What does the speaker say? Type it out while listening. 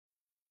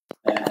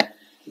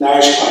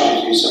large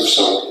quantities of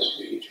surplus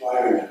wheat to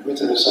Ireland, with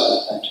the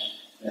result that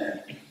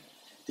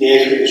the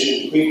acreage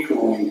in wheat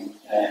growing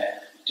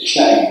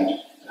declined,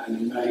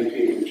 and many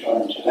people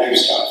turned to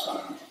livestock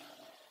farming.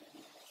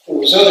 There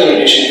was other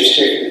initiatives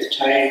taken at the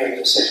time, like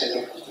the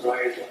setting up of the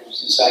Royal Dublin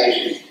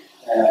Society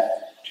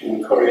to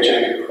encourage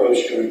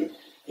agriculture and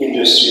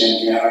industry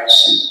and the arts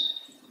and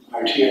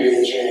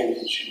arterial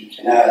drainage and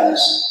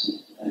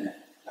canals,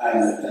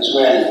 and as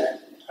well.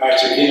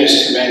 Arthur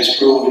Guinness commenced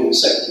brewing in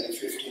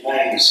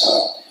 1759, so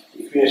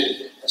he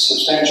created a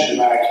substantial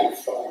market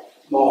for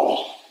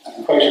malt,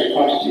 and quite a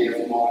quantity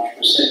of malt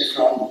was sent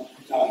from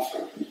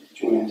Longford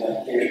during the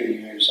later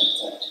years of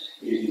that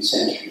 18th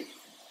century.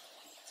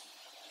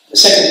 The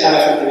second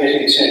half of the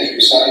 18th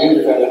century saw new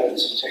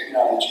developments in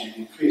technology and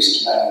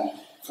increased demand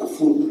for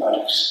food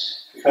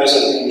products because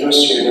of the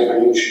Industrial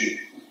Revolution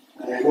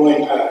and a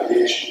growing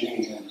population in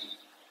England.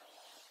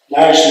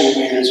 Large new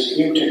mills with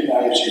new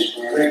technologies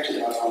were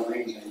erected all over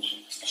England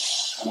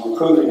and were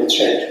proving a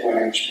threat to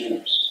Irish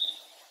millers.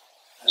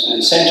 As an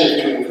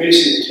incentive to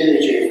increasing the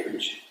tillage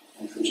acreage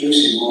and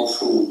producing more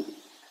food,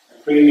 a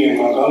premium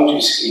or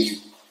bounty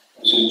scheme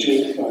was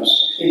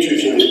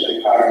introduced by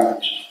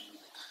Parliament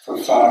for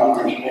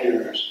farmers,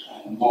 millers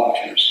and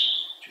malters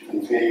to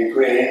convey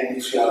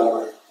grain,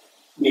 flour,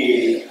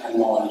 meal and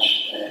malt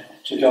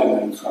to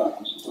Dublin from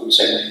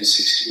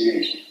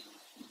 1768.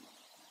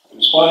 The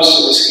response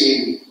to the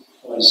scheme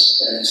was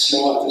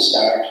slow at the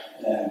start,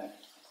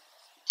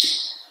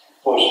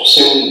 but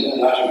soon a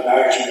lot of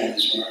large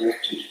mills were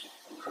erected,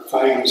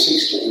 5 and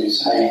 6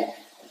 stories high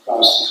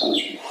across the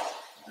country,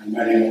 and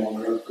many more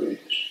were upgraded.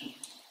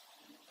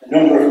 A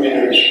number of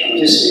millers from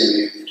this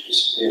area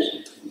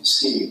participated in the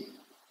scheme.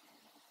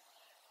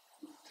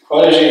 The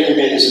quality of the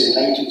mills in the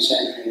 19th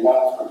century in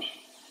Longford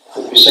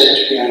could be said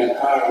to be on a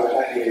par with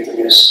any of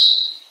the rest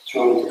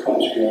throughout the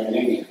country or in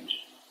England.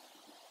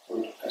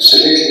 But as so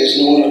little is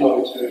known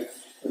about the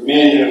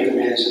remainder of the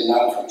mills in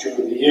Longford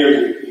during the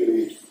earlier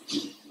period,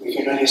 we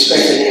can only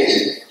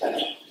speculate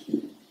that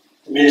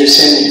the mills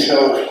sending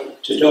flour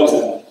to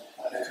Dublin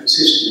on a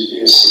consistent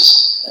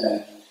basis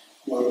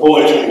were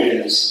boiler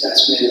mills,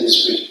 that's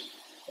mills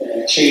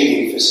with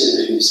cleaning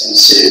facilities and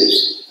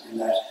sieves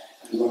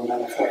and were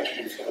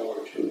manufacturing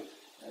flour to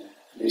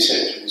an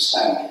acceptable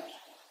standard.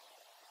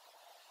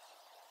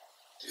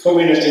 The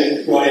coming of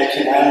the Royal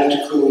Canal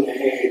to Cool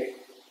ahead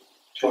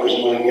towards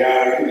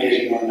Mimnagh in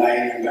 1809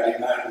 and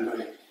Ballymahon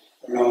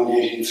by around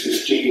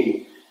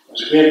 1815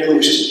 was a great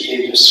boost to the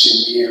industry in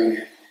the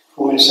area,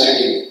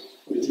 coinciding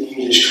with the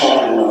English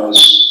Corn Laws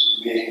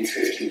from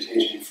 1815 to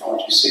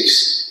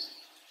 1846.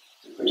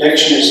 The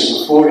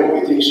protectionism afforded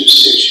by these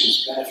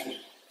restrictions benefited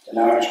the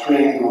large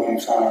grain-growing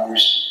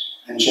farmers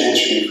and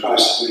gentry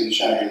across the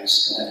British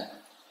Isles,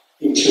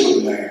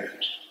 including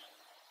Ireland.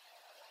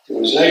 There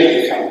was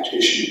lively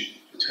competition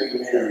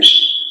between millers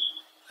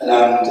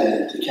along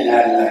the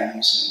canal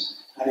lines,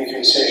 and any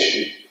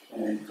concession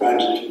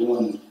granted to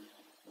one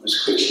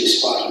was quickly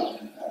spotted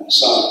and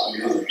sought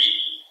by others.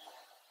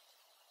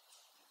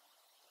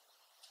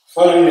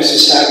 Following its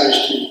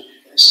establishment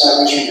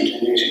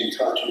in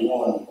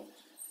 1831,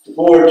 the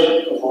Board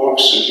of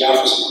Works of the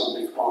Office of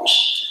Public Works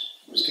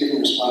was given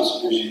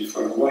responsibility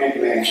for a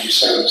wide range of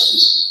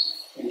services,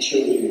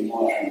 including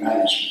water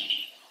management.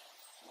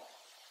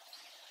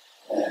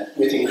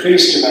 With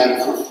increased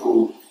demand for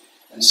food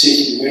and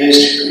seeking ways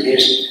to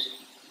create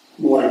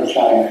more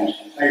employment,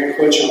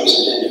 agriculture was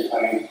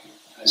identified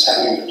as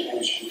having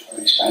potential for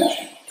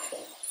expansion.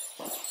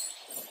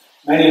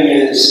 Many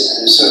mills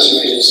and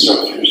associated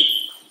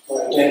structures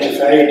were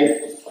identified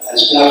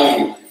as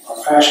blocking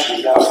or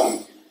partially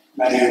blocking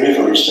many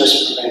rivers,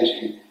 thus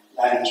preventing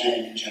land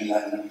drainage and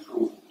land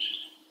improvement.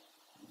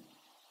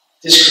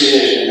 This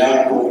created an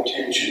ongoing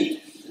tension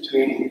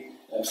between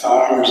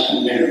farmers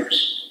and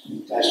millers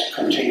that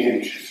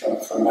continued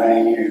for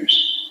many years,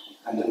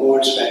 and the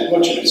board spent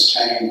much of its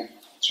time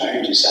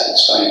trying to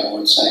satisfy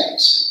both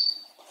sides.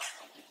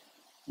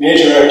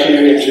 Major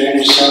arterial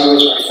drainage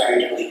soils were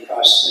found out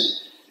across the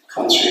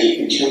country,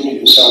 including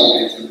the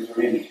south of the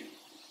River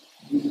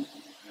Inny.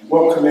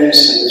 Work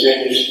commenced in the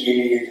drainage of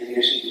Inny in the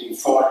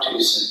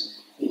 1840s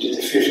and into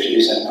the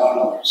 50s and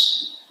onwards.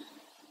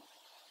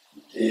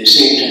 They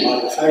seemed to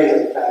modify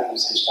their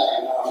plans. They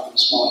started off on a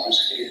smaller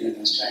scale in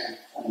this time,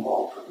 and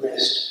work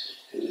progressed.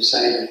 They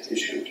decided they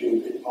should do a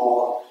bit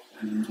more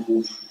and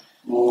remove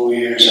more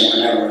weirs and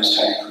whatever as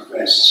time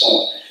progressed. So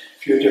a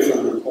few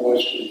different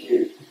reports will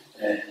give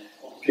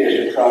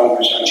updated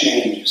progress or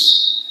changes.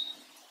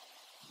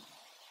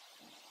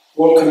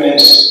 Work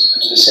commenced,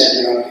 as I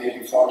said, around the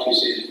 1840s.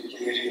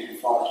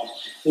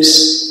 This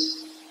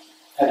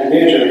had a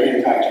major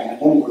impact on a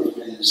number of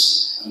mills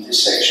on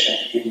this section of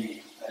the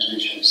Inny, as we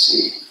shall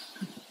see.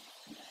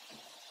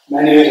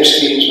 Many other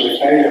schemes were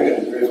carried out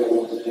on the river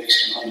over the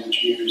next 100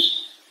 years,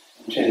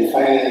 until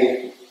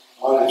finally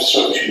all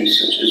obstructions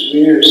such as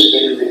weirs,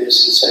 spillways,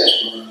 etc.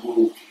 were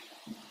removed,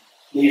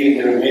 leaving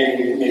the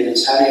remaining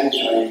mills high and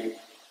dry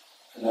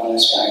along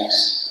its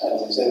banks,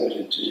 as is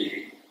evident today.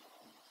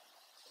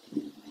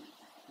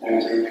 Now,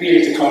 The repeal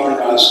of the common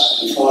laws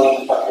and fall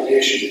in the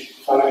population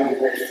following the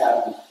Great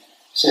Famine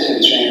set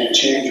in train a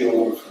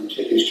changeover from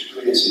tillage to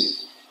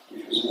grazing,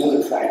 which was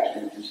another factor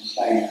in the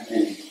decline of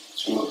milling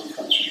throughout the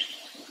country.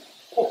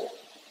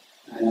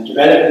 And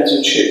developments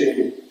in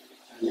shipping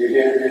and the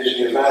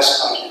availability of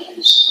vast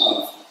quantities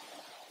of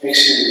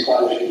excellent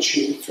quality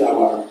cheap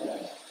flour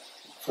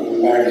from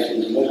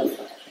American and other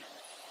factories,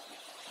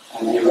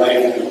 and the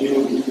arrival of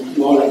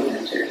new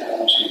rolling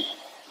technology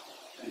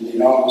and the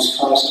enormous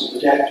cost of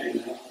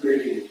adapting and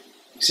upgrading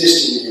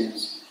existing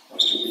mills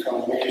was to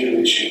become a major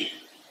issue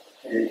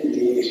in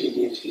the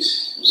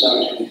 1880s,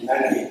 resulting in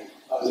many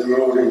of the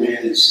rural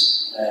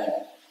mills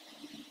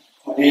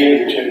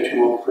unable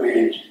to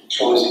upgrade,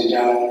 closing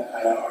down,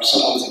 or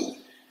some of them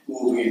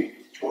moving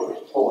towards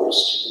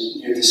ports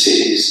near the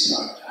cities,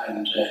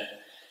 and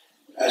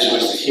as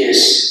was the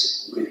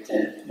case with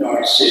the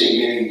North City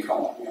Milling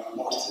Company, or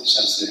Norths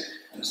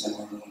as they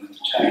were known at the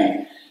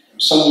time.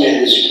 Some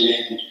mills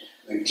remained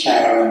like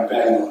Clara and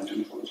Ballymahon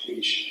and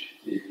Portage,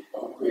 the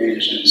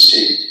upgraded and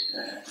stayed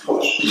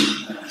put.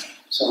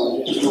 So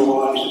we'll just move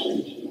on to the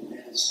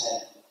mills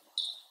then.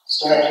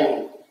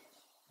 Starting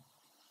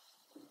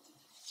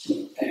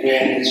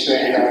again, it's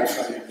very hard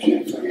for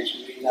you to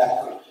read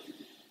that, but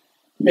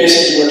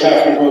basically we're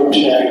talking about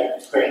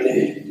where the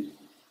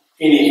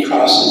Inny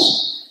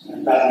crosses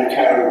and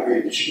Ballymahon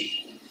Bridge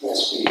in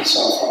Westmeath. So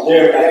from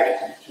there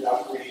back to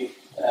Lochbury,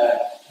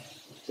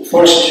 the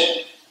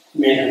first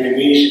mill we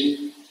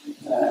meet,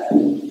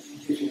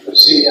 if you could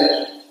see that,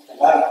 the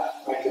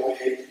map, by the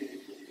way,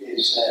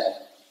 is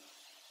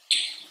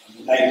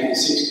from the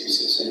 1960s.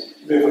 It's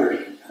a river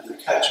and the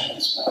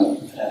catchments map,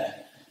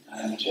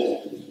 and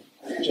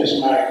I just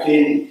marked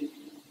in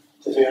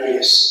the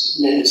various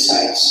mill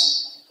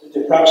sites,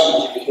 the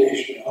approximate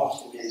location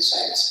of the mill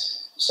sites.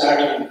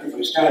 If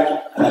we start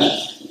at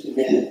the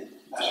mill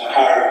at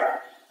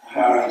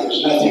Ahara,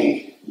 there's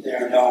nothing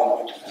there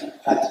now, but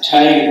at the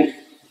time,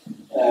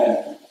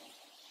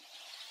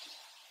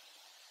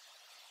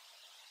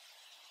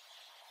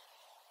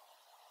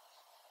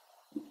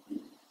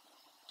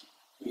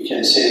 we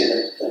can say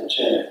that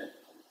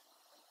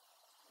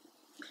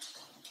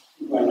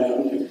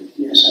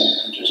yes,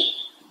 I'm just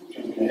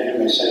jumping ahead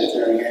of myself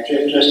there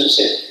again, just to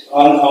say,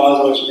 on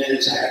all those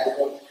mills I have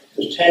about,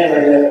 there's 10 or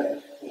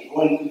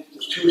 11,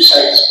 there's two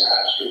sites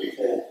perhaps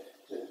that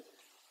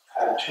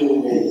have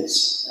two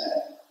mills,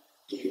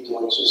 even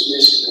though it's just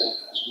listed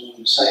as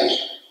one site,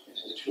 it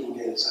has two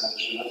mills, and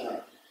there's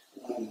another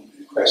one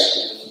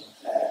question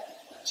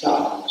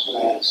Clonmel as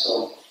well. So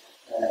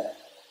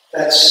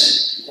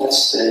that's what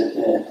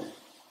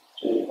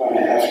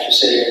I have to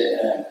say.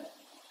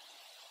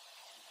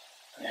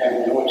 I have a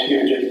note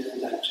here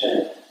that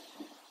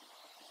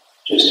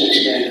just to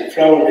explain that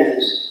flour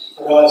mills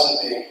could also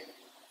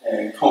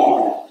make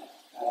corn,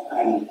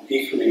 and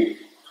equally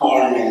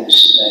corn mills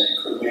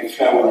could make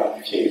flour on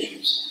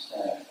occasions.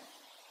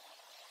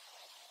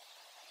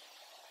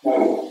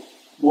 Now,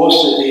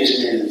 most of these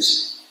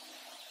mills,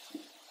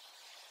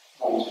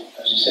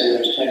 as I said,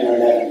 there's 10 or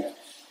 11,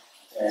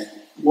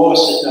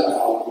 most of them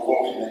are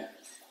working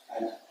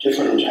at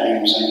different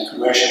times on a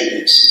commercial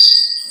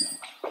basis.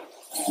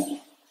 And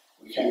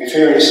we can be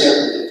fairly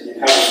certain that the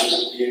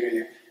inhabitants of the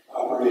area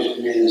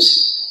operated mills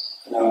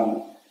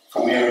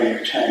from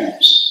earlier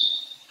times.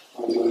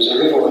 When there was a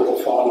river with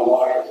a fall of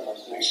water, there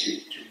was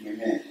likely to be a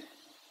mill.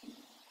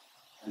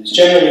 And it's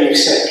generally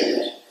accepted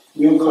that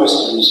new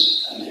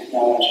customs and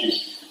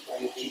technologies were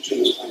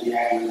introduced by the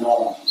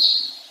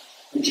Anglo-Normans,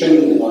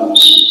 including the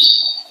monasteries,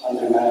 on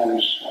their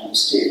manors and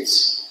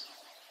estates.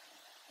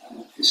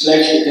 And it's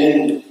likely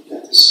then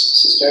that the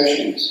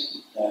Cistercians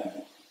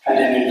had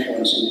an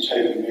influence on the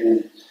type of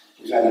mill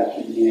developed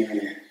in the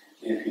area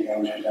they've been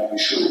out at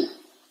Abishur.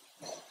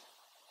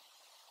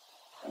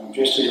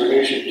 Just in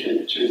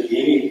relation to the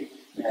Inny,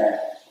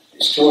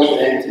 its total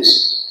length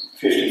is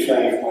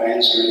 55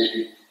 miles or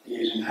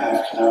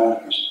 8.5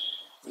 kilometres,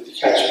 with the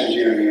catchment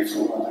area of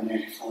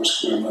 484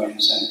 square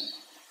miles, and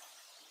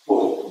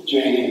both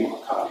draining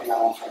County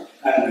Longford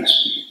and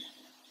Westmeath.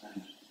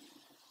 And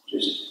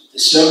just the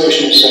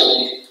sluggishness of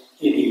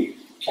the Inny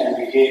can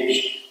be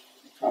gauged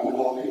from an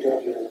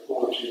OPW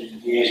report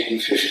in the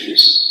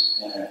 1850s,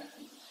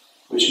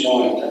 which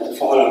noted that the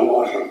fall of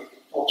water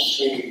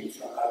upstream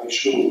from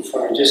Abishur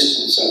for a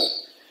distance of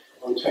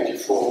about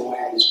 24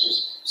 miles was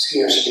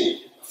scarcely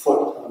a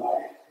foot per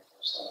mile.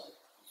 So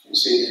you can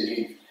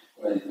see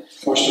that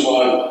first of all,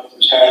 there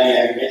was hardly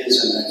any mills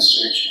in that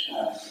stretch,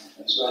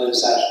 as well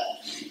as that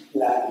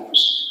land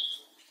was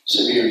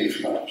severely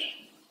flooded.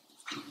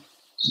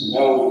 So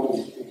now we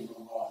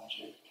move on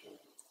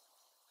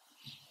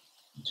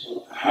to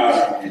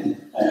Ahara.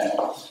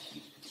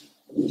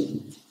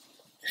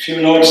 A few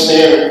notes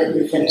there,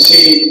 you can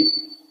see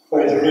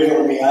where the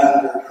river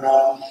meandered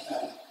around,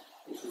 and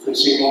if you could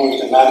see more of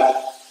the map,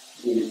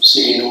 you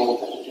see that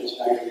it just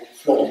migrated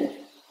flooding.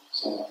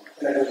 So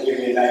that will give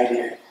you an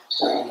idea,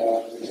 starting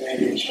out with the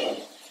drainage, or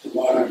the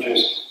water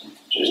just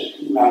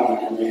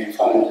rounded away and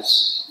followed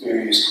its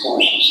various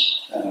courses.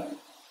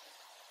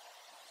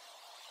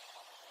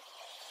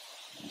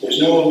 The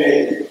no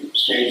mill,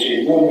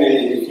 strangely, no mill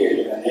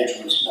indicated on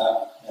Edward's map,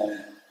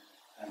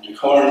 and the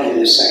corn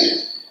mill is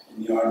cited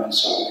in the Ordnance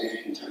Survey of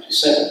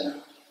 1837 now.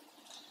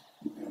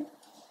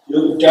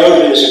 Luke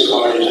Dowdall is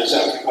recorded as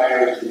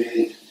occupier of the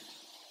mill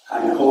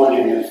and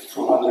holding of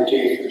 400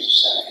 acres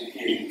in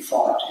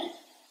 1840.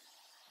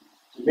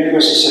 The mill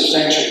was a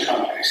substantial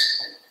complex,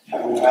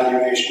 having a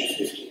valuation of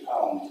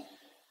 £50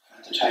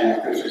 at the time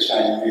of Griffith's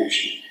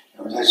valuation.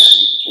 Now, that's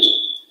just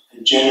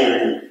a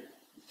general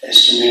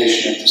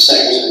estimation of the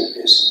size of the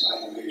place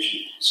and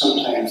valuation.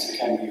 Sometimes there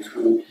can be a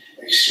few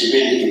extra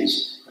buildings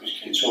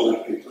which can throw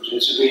it, but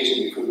it's a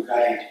reasonably good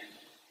guide.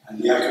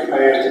 And the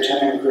occupier at the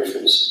time of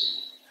Griffith's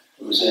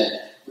was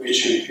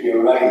Richard P.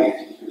 O'Reilly.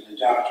 He was a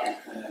doctor,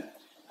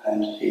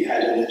 and he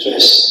had an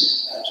address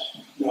at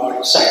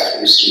North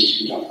Sackville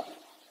Street in Dublin.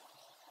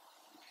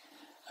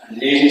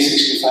 And in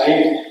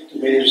 1865, the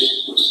mill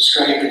was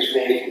described as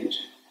vacant,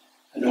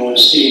 an old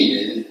steam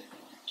mill,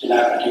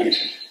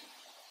 dilapidated.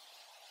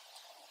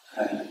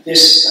 And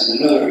this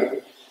and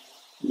another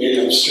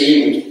mill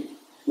upstream at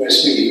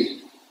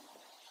Westmeath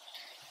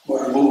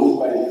were removed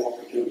by the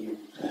OPW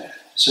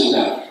soon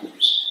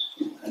afterwards.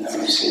 And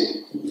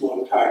obviously,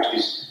 both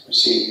parties were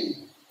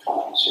seeking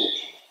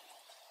compensation.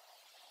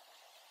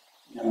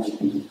 Now,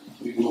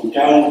 we move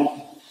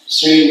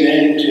downstream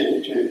then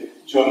to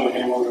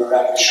Drummond or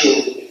Rabbit Shore.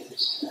 You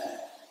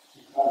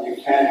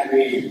probably can't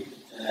read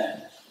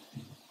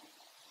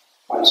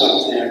what's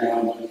up there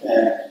now, but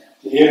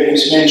the area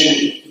is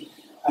mentioned,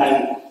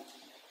 and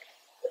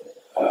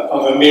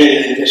of a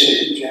mill in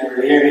this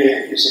general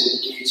area is in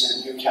the deeds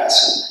of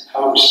Newcastle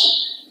House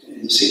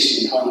in the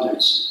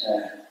 1600s.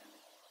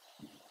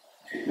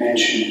 It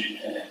mentioned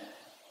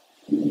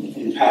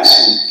in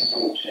passing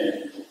about the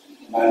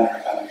manor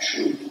of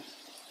Abishur.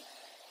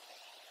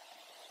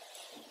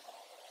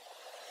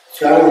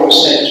 Flour was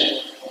sent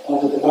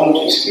under the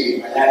bounty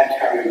scheme by land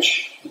carriage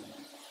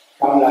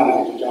from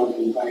Longford to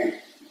Dublin by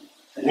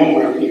a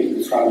number of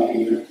people from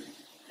here.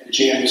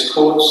 James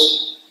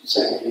Coates,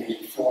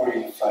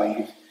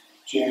 1784-85,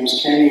 James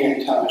Kenny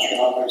and Thomas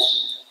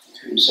Roberts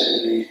between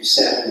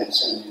 1787 and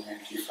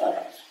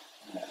 1795.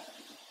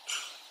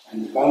 And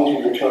the bounty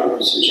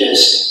return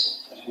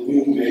suggests that a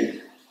new mill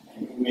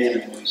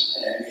was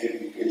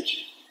maybe built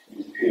in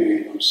the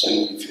period of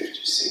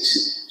 1756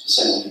 to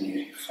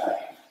 1785.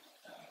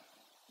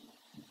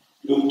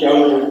 Luke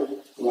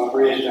Dowdall, who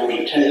operated out of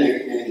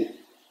Tenelick Mill,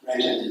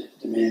 rented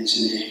the mills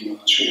in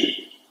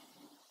 1803.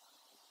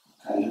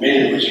 And the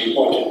mill was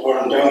reported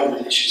burned down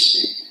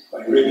maliciously by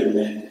ribbon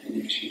men in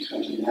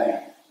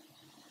 1829.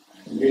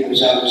 And the mill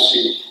was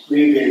obviously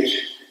rebuilt,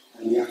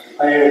 and the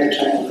occupier at the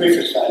time of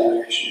Griffith's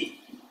valuation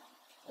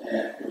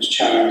was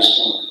Charles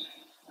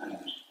Dunn. And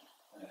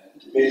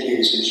the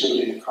buildings,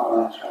 including the corn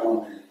and flour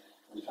mill,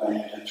 was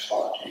valued at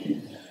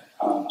 £40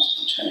 at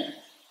the time.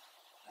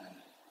 And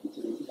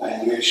the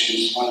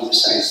valuations, one of the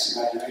sites,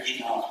 the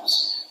valuation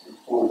office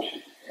report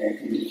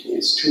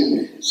indicates 2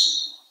 mills.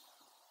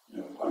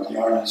 Or the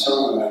Ordnance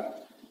Survey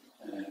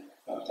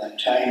of that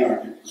time or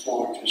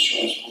before just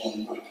shows one,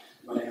 but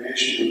the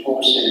valuation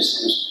report says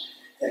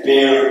there was a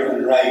beer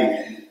and rye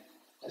mill,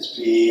 that's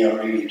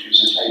B-E-R-E, it was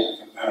a type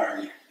of a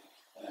barley.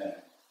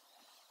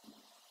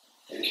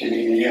 It came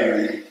in the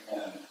early,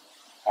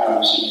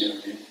 harvesting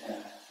early,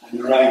 and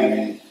the rye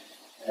mill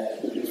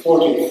with a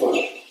 14-foot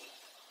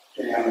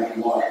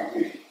diameter water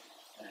wheel.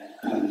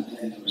 And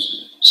then there was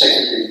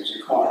secondly, there was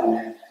a corn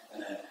mill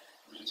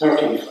with a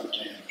 13-foot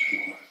diameter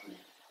water wheel.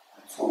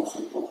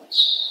 4-foot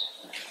buckets.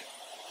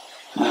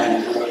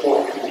 And the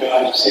report went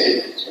on to say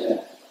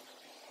that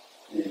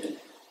the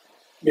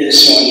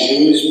millstone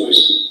used was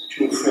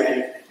two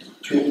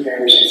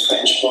pairs of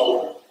French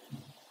bower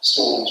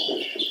stones,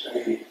 which was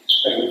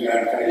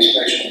very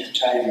special at the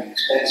time and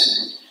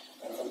expensive,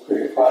 but of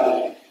great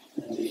quality.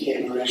 And they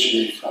came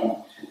originally from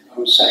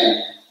outside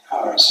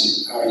Paris, in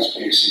the Paris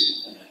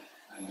basin,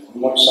 and they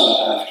were much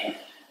sought after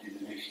in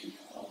the making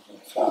of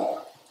flour.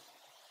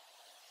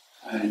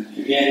 And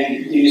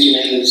again, these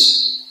mills,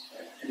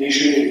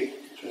 initially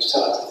it was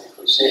thought that they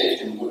could save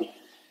them, but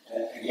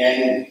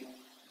again,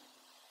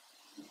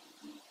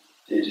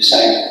 they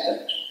decided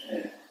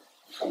that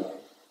for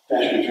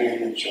better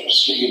drainage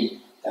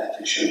upstream, that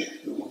they should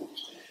remove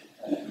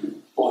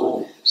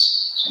both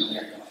mills. So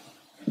they're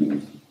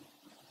gone.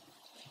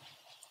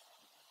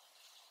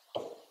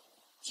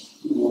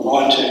 We move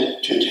on to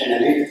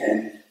Tenerife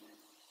then,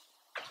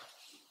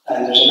 and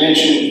there's a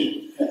mention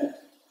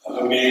of a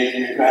mill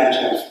in the grant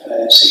of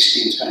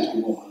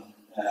 1621.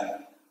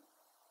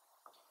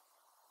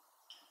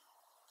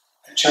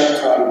 A chap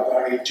called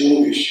Barry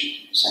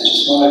Jewish sent a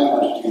small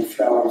quantity of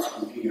flour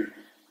from here,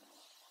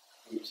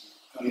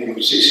 only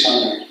about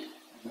 600,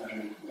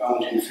 and got a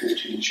bounty of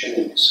 15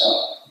 shillings. So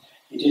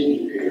he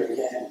didn't appear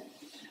again.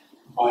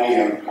 Why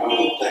or how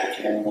that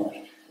came about, we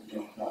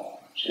don't know.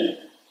 But,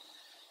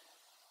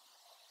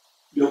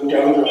 Luke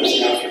Dowdall was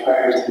the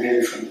occupier of the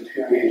mill from the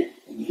period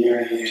in the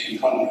early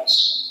 1800s.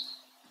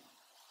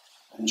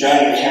 And John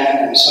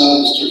McCann and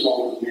Sons took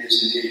over the mills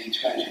in the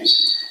 1820s,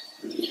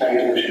 where they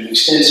carried out an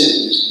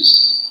extensive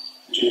business,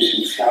 which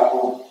producing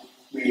flour,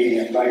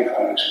 meal and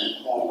byproducts for the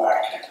home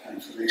market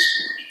and for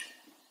export.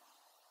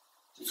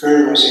 The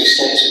firm was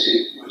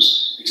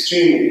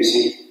extremely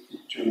busy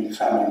during the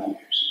famine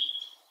years.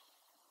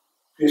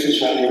 Griffith's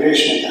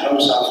valuation at the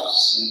house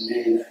office and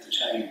mill at the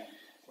time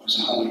was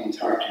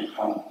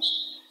 £130,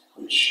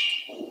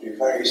 which would be a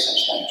very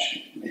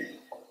substantial mill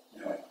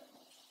now.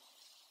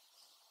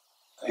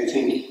 I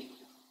think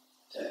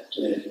that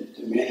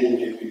the mill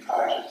may be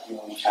part of the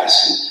old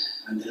castle,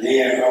 and the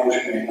layout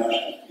may not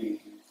have been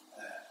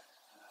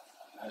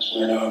as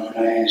well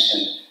organised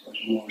and was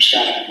more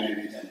scattered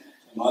maybe than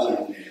the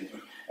modern mill.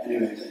 But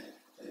anyway,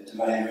 the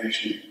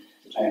valuation at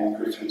the time of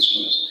Griffiths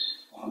was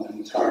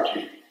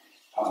 £130.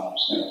 Now,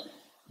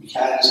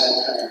 mechanics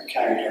had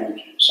carried out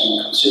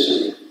some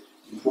considerable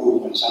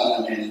improvements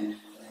on the mill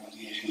around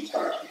the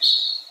 1830s.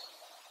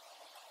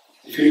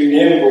 The field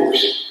name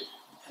books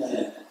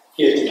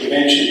gave the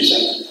dimensions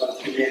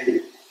of the mill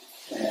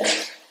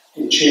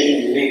in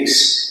chain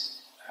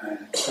links and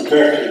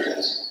converted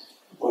that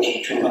was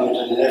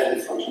 211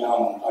 foot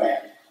long by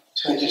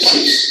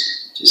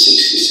 26 to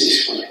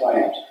 66 foot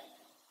wide.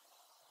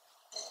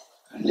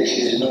 And little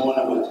is known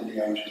about the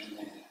layout of the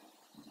mill.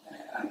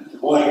 And the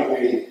water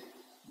wheel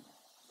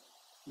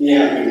may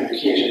have been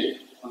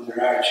located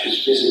under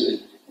arches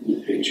visible in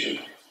the picture.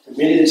 The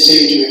mill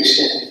seemed to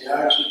extend the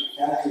arches. You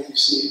can't really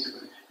see it,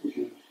 but if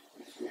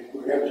we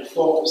were able to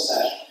focus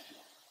that,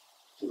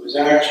 there was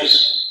arches.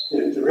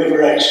 The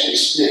river actually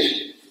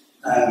split,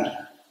 and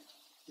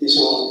this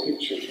old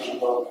picture from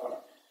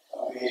about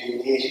of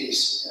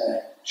 1880s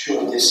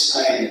showed this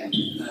island,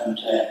 and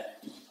there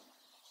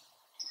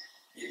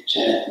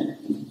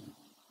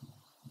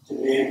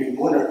may be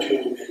one or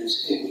two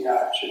mills in the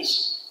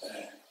arches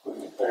where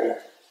the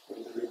river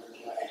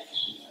divided.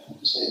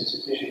 So it's a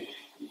pity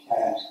you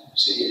can't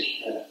see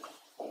it,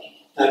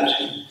 but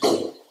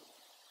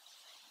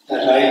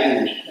that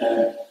island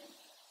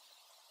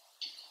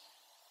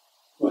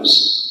was,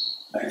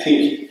 I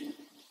think,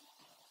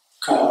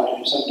 called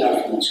in some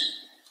documents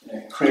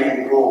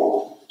Crane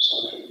Grove, so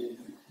it would be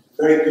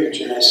very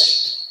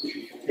picturesque if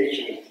you can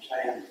picture at the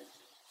time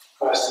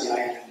across the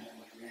island and the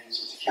remains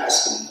of the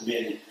castle and the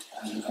mill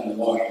and the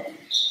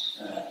waterways.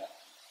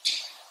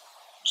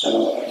 So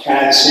I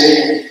can't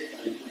say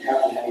we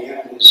haven't any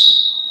evidence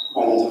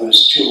whether there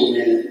was two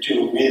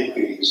mill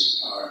wheels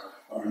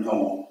or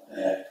no.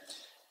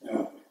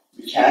 No.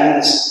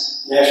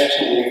 Buchanan's left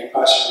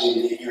possibly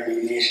in the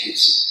early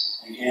 80s.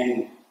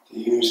 Again, they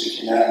used the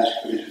canal to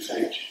great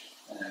effect.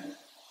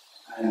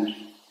 And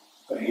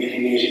by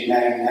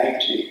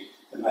 1889-90,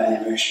 the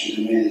valuation of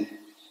the mill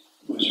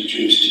was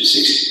reduced to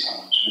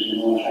 £60, with the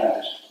note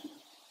added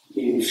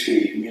in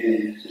fee mill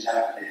in a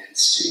dilapidated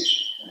state.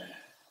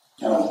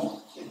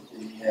 Now,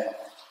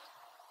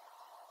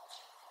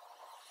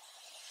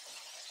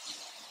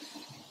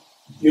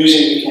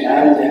 using the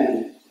canal,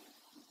 then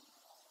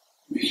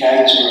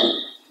mechanics were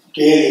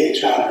daily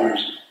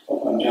travellers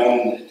up and down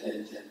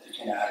the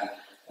canal.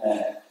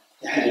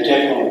 They had a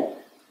depot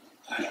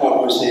at what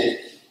was the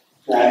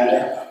planned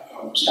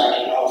or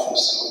started off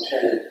as the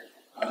hotel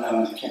along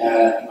the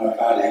canal at Mimnagh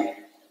Valley,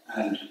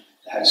 and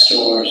they had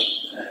stores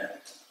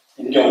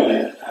in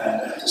Dublin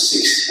and at the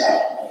 6th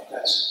stop.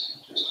 That's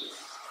just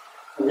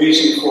a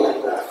recent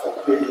photograph of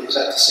the buildings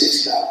at the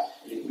 6th stop.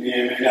 It may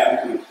or may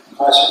not be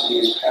possibly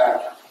as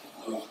part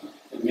of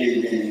the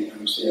mill building that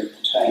was there at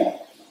the time.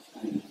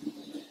 And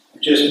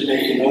just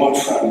make a note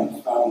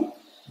from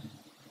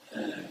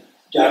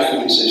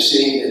documents I've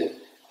seen that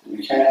the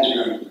mechanics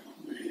were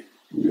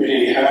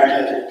pretty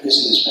hard-headed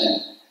businessmen.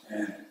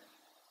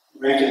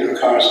 Regular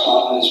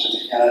correspondence with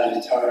the Canadian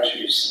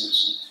authorities. There was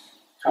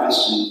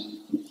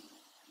constant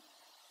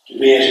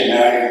debate and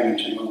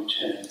argument about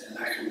the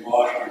lack of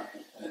water,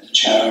 the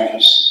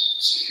charges,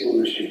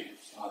 security,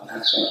 all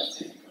that sort of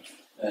thing.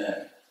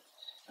 But,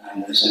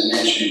 and as I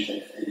mentioned,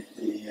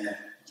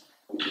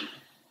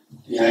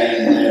 the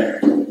island there,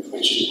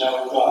 which is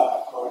now gone,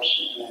 of course,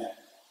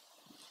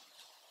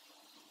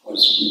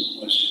 was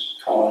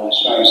called, as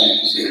far as I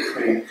can see,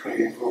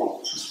 Crane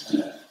Grove.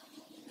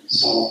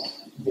 So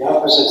the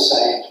opposite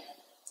side,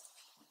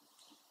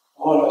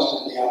 almost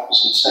on the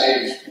opposite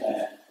side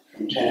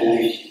from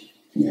Tenerife,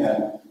 we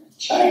have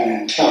Chine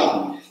and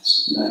Clown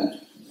mills.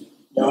 And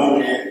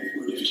normally we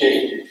would have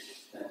taken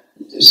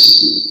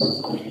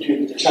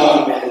the Clown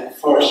mill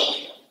first.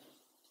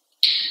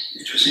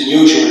 It was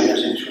unusual that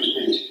it was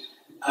built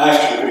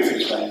after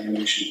Griffith's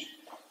valuation,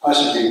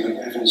 possibly when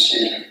Evan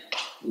Slater,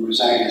 who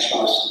resided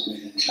close to the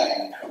mill in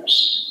Clyne House.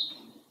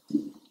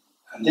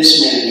 And this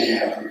mill may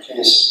have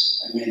replaced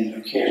a mill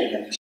located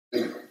in the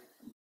river.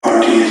 In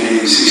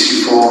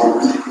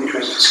 1864, it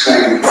was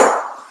described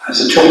as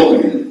a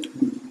tug mill.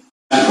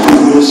 And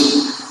rules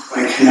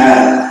by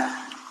canal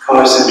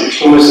caused them to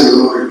close the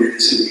rural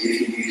mills in the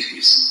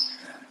 1880s.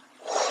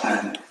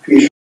 And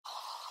Peter,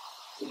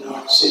 the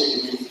North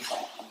City Milling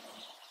Company,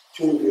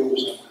 two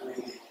views of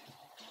really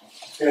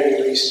very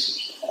recent.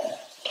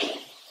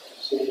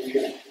 So if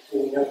you're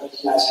going up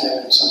at last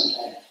level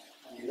sometime,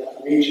 and you look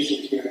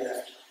immediately to your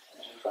left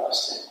and across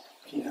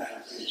the canal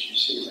bridge, you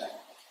see that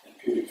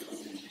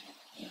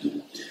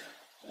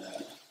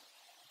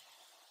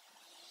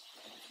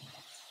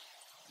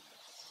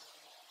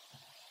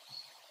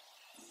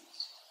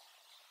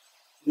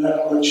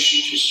not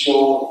much to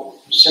show.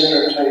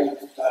 Similar type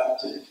that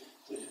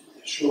the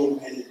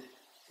Shrewd Mill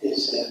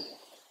is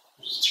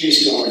 3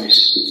 stories.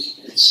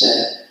 It's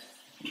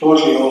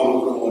totally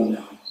overgrown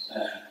now.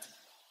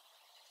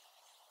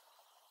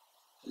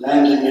 The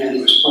land and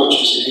mill was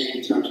purchased in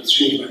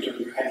 1833 by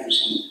W.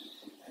 Henderson,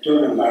 a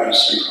Dublin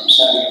barrister from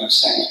Samuel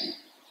Sankey.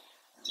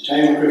 At the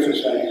time of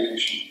Griffith's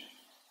valuation,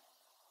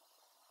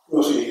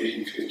 roughly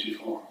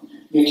 1854,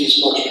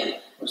 Nicholas Butler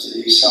was the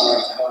leaseor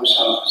of the house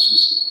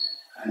offices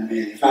and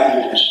mill,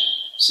 valued at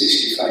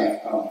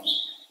 £65,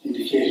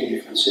 indicating a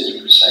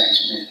considerable size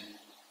mill.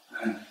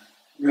 And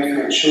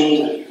records show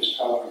that it was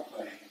powered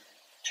by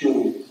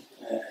 2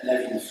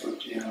 11-foot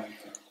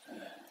diameter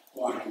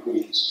water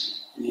wheels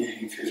in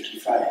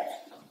 1855.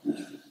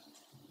 The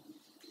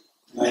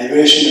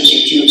valuation was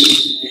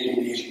reduced in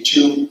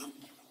 1882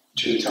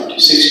 to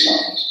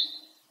 £36,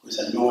 with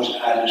a note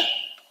added,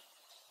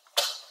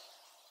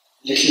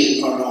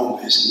 little or no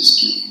business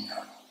doing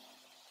now.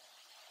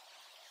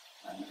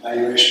 And the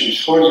valuation was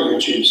further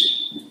reduced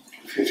to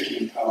 £15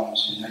 in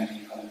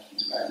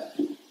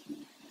 1912.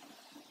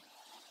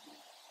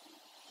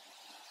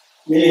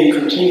 Milling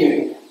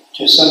continued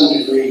to some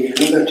degree.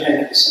 Another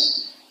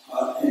tenants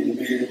in the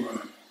mill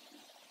were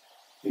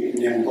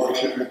people named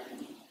Butler,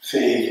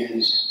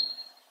 Fagans,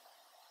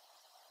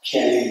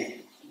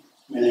 Kelly,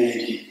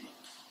 Milady,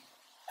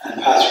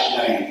 and Patrick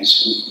Lyons,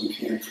 who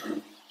came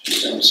from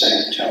just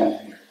outside the town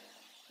here,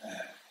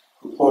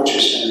 who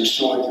purchased and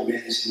restored the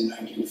mills in the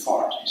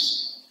 1940s.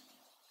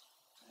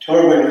 A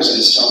turbine was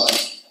installed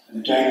and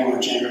the dynamo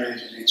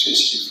generated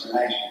electricity for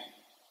lighting.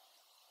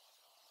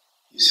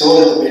 He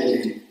sold the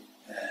building,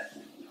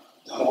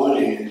 the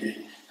holding indeed,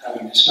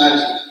 having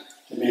dismantled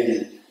the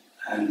mill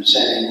and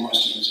selling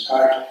most of his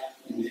part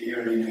in the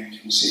early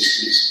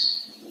 1960s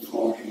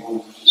before he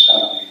moved with his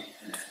family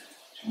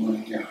to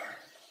Mimnagh.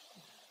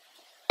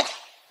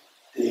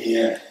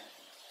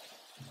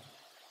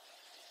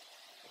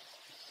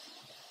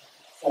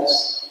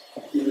 That's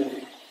the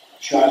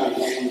shot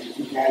again.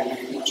 You can't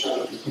make much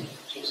of it.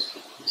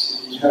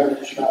 It's an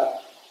internal shot,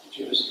 which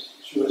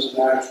shows an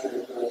archway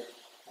where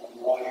the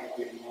water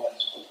really was,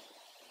 but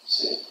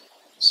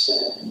it's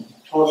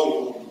totally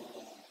overgrown.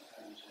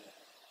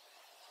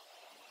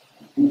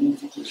 And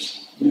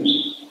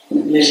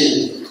there's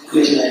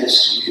little else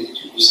to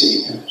be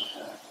seen.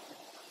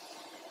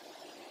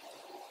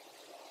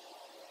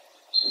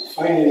 So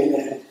finally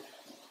then,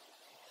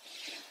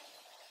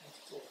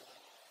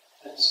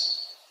 that's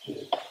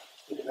just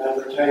a bit of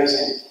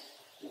advertising.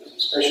 There was a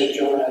special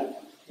journal,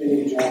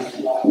 Milling Journal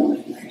in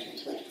Longford in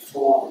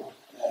 1924,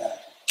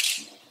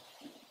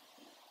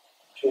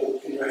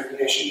 in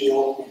recognition of the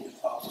opening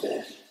of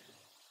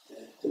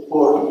the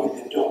boardroom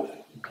in Dublin.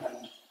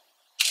 And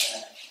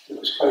there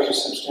was quite a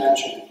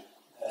substantial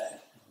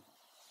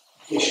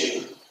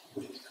issue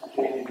with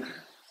containing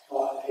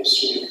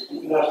history of a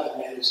lot of the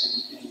mills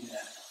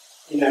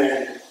in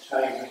Ireland at the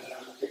time, and a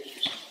lot of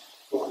pictures and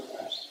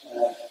photographs.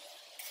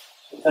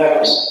 So that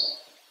was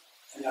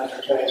an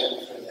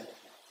advertisement for the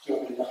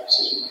Dublin Rock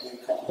City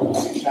Milling Company.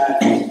 You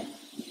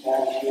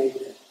can't read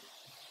it.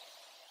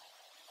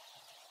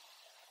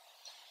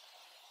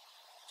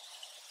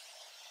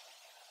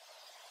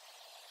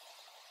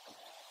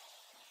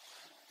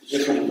 The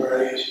different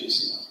varieties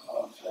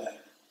of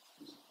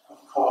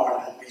corn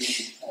and wheat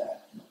that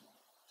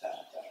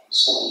was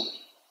sold.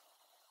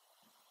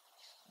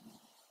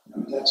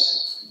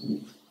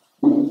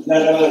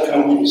 Not other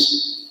counties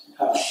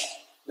have,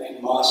 like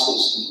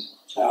Mosses and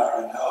Clara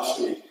and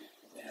Alfrey,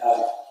 they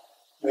have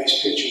nice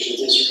pictures of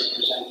this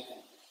representing the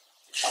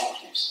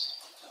counties.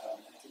 I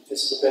think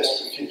this is the best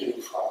we can do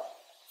for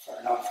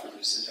Longford,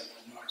 is the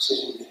Dublin North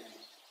City Milling,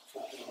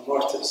 for the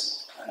Norths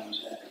and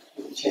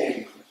the Claim.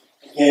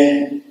 Again,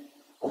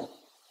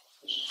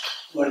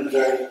 one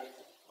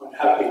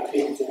happy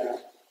pig there,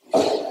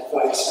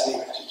 advice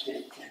anyway to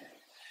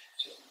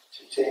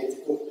take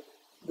the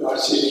North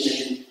City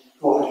Milling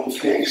golden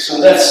flakes. So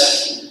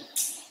that's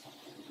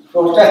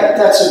about it.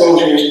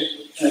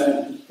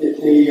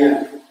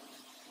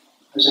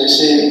 As I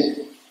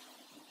say,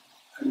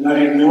 I'm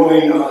not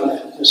ignoring all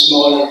the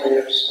smaller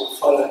areas that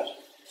followed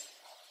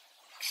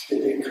the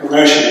big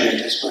commercial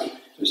areas, but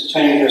there's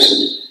time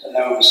doesn't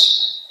allow us.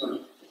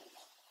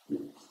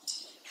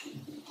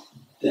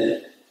 The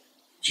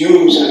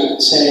views, I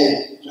would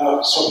say,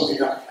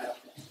 something up at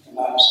the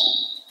maps.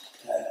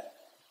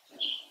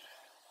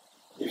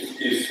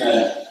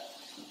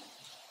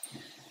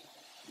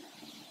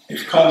 If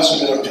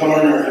Constable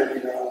Turner had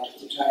been around at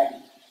the time,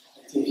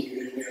 I think he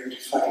would have been able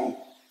to find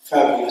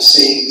fabulous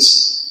scenes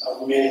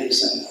of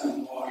mills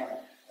and water,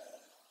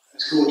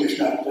 as good if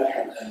not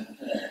better than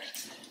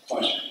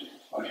what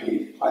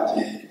they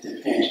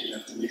painted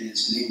of the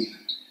mills in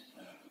England.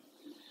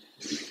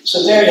 So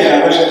there you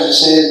have it. As I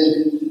said,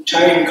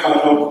 time caught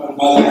up on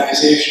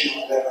modernisation or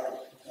whatever.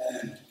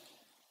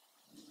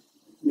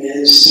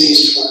 Mills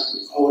ceased for a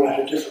whole lot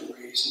of different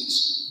reasons,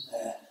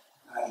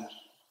 and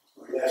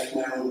we're left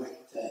now with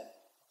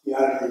the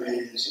other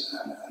mills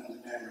and the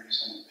memories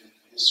and the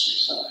history.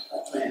 So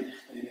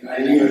I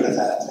leave it at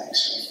that.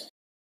 Thanks.